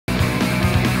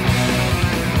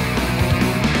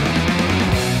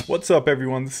What's up,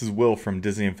 everyone? This is Will from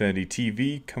Disney Infinity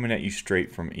TV, coming at you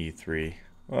straight from E3.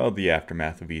 Well, the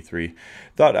aftermath of E3.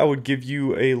 Thought I would give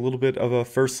you a little bit of a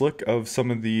first look of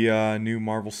some of the new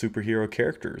Marvel superhero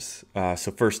characters.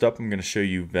 So first up, I'm going to show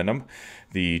you Venom,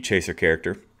 the Chaser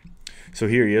character. So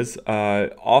here he is.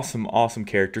 Awesome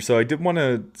character. So I did want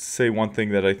to say one thing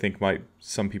that I think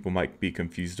some people might be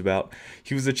confused about.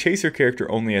 He was a Chaser character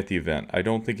only at the event. I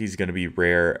don't think he's going to be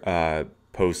rare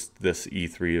post this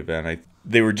E3 event.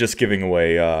 They were just giving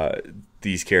away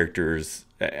these characters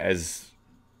as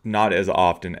not as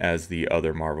often as the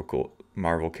other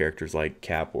Marvel characters like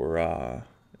Cap or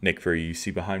Nick Fury you see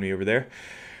behind me over there.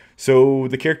 So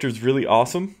the character is really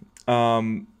awesome.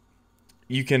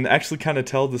 You can actually kind of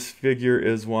tell this figure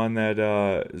is one that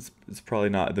is probably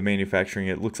not the manufacturing.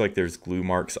 It looks like there's glue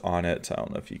marks on it. I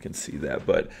don't know if you can see that,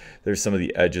 but there's some of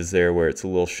the edges there where it's a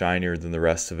little shinier than the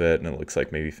rest of it, and it looks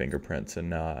like maybe fingerprints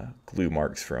and glue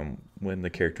marks from when the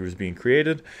character was being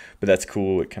created. But that's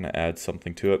cool. It kind of adds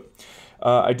something to it.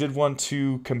 I did want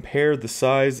to compare the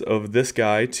size of this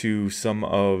guy to some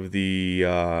of the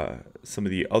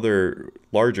other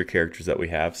larger characters that we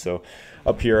have. So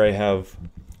up here I have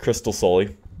Crystal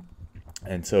Sully,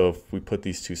 and so if we put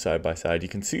these two side by side, you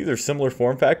can see they're similar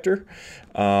form factor.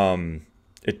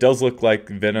 It does look like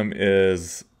Venom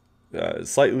is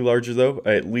slightly larger though,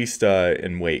 at least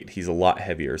in weight. He's a lot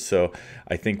heavier, so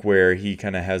I think where he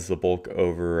kind of has the bulk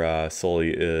over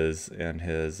Sully is in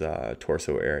his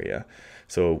torso area.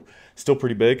 So still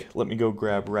pretty big. Let me go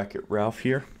grab Wreck-It Ralph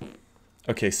here.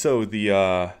 Okay, so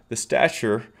the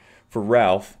stature for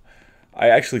Ralph, I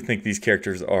actually think these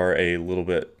characters are a little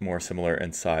bit more similar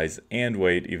in size and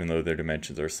weight, even though their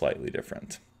dimensions are slightly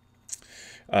different.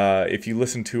 If you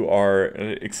listen to our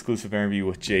exclusive interview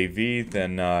with JV,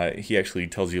 then he actually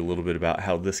tells you a little bit about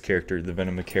how this character, the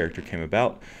Venom character, came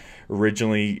about.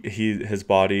 Originally, his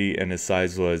body and his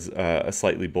size was a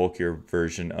slightly bulkier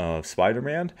version of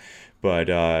Spider-Man, but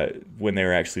when they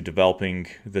were actually developing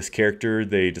this character,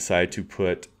 they decided to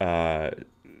put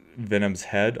Venom's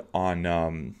head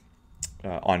on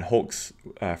Hulk's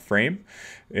frame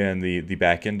and the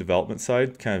back end development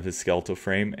side, kind of his skeletal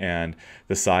frame, and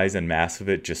the size and mass of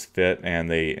it just fit, and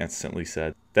they instantly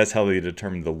said that's how they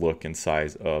determined the look and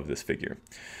size of this figure.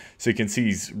 So you can see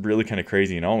he's really kind of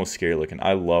crazy and almost scary looking.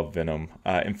 I love Venom.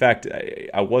 In fact,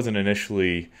 I wasn't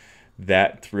initially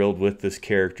that thrilled with this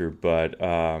character, but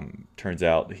turns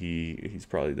out he's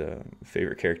probably the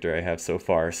favorite character I have so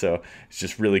far. So it's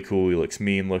just really cool. He looks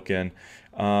mean looking.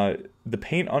 The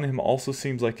paint on him also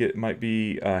seems like it might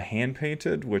be hand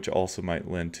painted, which also might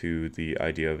lend to the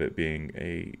idea of it being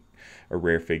a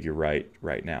rare figure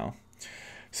right now.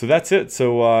 So that's it.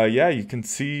 So yeah, you can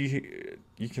see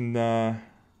he's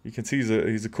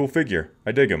a cool figure.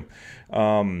 I dig him.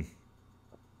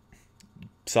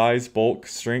 Size, bulk,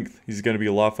 strength. He's going to be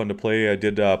a lot of fun to play. I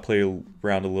did play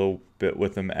around a little bit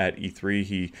with him at E3.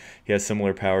 He has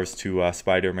similar powers to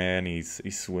Spider-Man. He's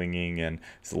swinging, and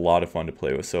it's a lot of fun to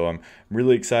play with. So I'm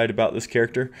really excited about this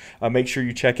character. Make sure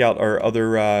you check out our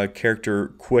other character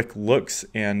quick looks,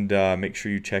 and make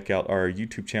sure you check out our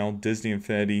YouTube channel, Disney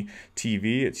Infinity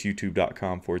TV. It's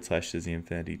youtube.com/Disney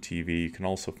Infinity TV. You can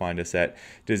also find us at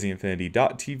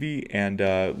DisneyInfinity.tv, and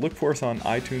look for us on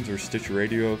iTunes or Stitcher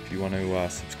Radio if you want to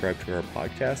subscribe to our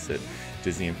podcast at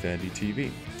Disney Infinity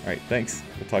TV. All right, thanks.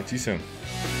 We'll talk to you soon.